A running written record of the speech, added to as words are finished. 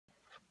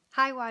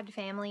Hi WOD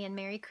family and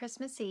Merry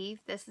Christmas Eve.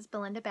 This is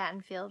Belinda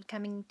Battenfield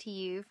coming to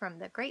you from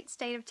the great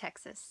state of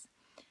Texas.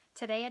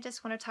 Today I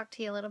just want to talk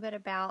to you a little bit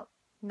about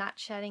not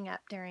shutting up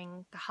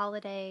during the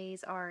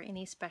holidays or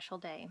any special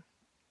day.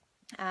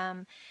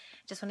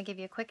 Just want to give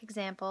you a quick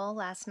example.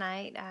 Last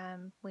night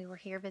we were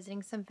here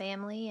visiting some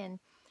family and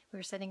we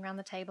were sitting around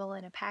the table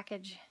and a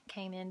package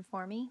came in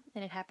for me,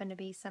 and it happened to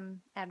be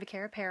some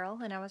Advocare apparel,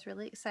 and I was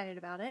really excited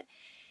about it.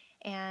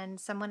 And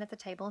someone at the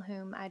table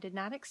whom I did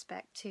not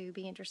expect to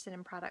be interested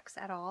in products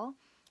at all,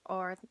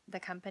 or the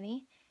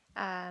company,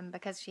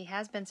 because she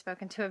has been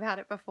spoken to about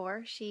it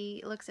before,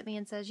 she looks at me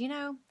and says,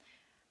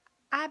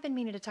 I've been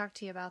meaning to talk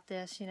to you about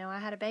this. I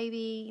had a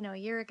baby, a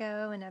year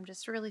ago, and I'm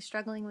just really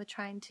struggling with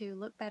trying to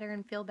look better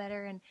and feel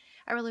better, and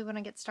I really want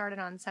to get started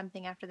on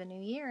something after the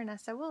new year. And I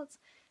said, well, it's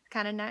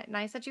kind of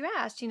nice that you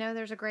asked.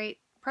 There's a great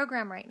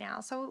program right now.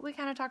 So we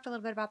kind of talked a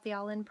little bit about the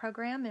All-In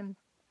program and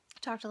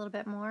talked a little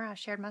bit more. I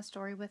shared my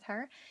story with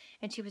her,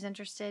 and she was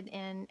interested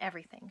in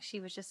everything. She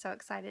was just so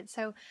excited.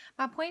 So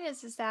my point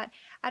is that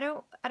I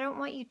don't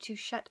want you to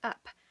shut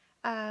up.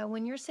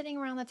 When you're sitting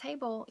around the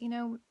table,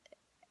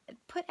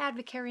 put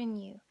Advocare in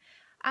you.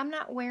 I'm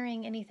not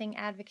wearing anything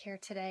Advocare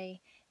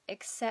today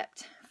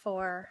except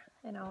for,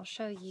 and I'll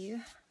show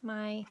you,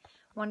 my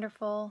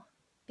wonderful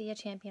Be a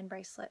Champion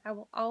bracelet. I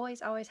will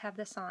always have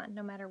this on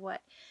no matter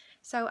what.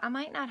 So I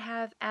might not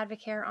have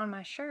Advocare on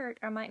my shirt,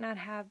 or I might not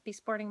be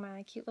sporting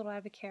my cute little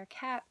Advocare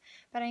cap,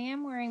 but I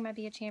am wearing my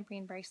Be a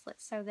Champion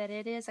bracelet so that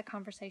it is a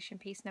conversation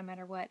piece no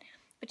matter what.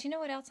 But you know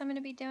what else I'm going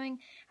to be doing?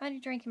 I'm going to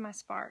be drinking my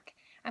Spark.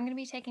 I'm going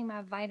to be taking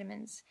my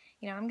vitamins.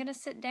 I'm going to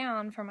sit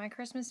down for my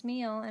Christmas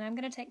meal and I'm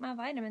going to take my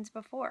vitamins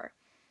before.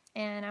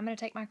 And I'm going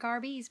to take my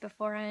Carbies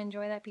before I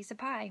enjoy that piece of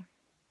pie.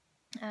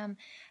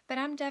 But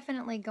I'm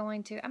definitely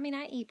going to,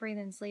 I eat, breathe,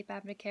 and sleep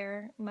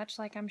Advocare, much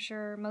like I'm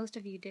sure most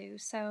of you do.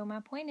 So my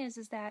point is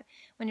that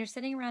when you're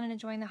sitting around and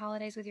enjoying the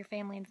holidays with your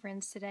family and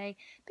friends today,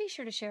 be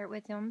sure to share it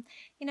with them.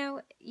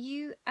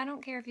 I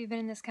don't care if you've been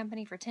in this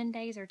company for 10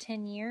 days or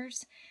 10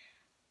 years.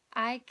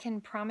 I can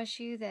promise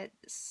you that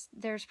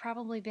there's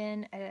probably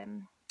been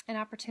an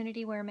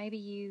opportunity where maybe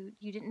you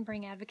didn't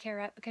bring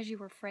Advocare up because you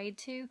were afraid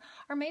to,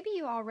 or maybe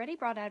you already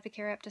brought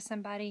Advocare up to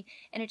somebody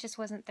and it just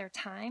wasn't their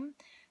time.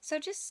 So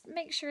just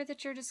make sure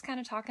that you're just kind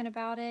of talking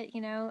about it,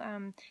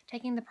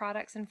 taking the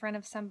products in front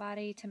of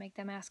somebody to make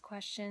them ask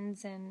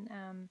questions, and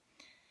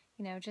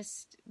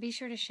just be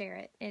sure to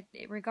share it.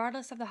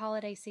 Regardless of the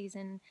holiday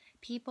season,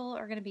 people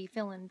are going to be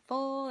feeling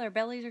full, their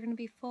bellies are going to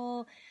be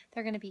full,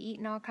 they're going to be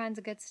eating all kinds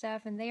of good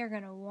stuff, and they are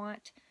going to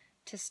want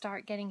to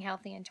start getting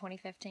healthy in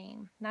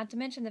 2015. Not to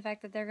mention the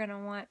fact that they're going to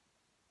want,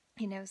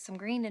 some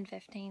green in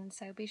 15,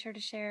 so be sure to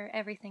share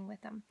everything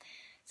with them.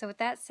 So with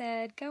that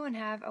said, go and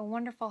have a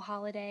wonderful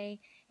holiday,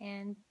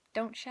 and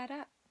don't shut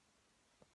up.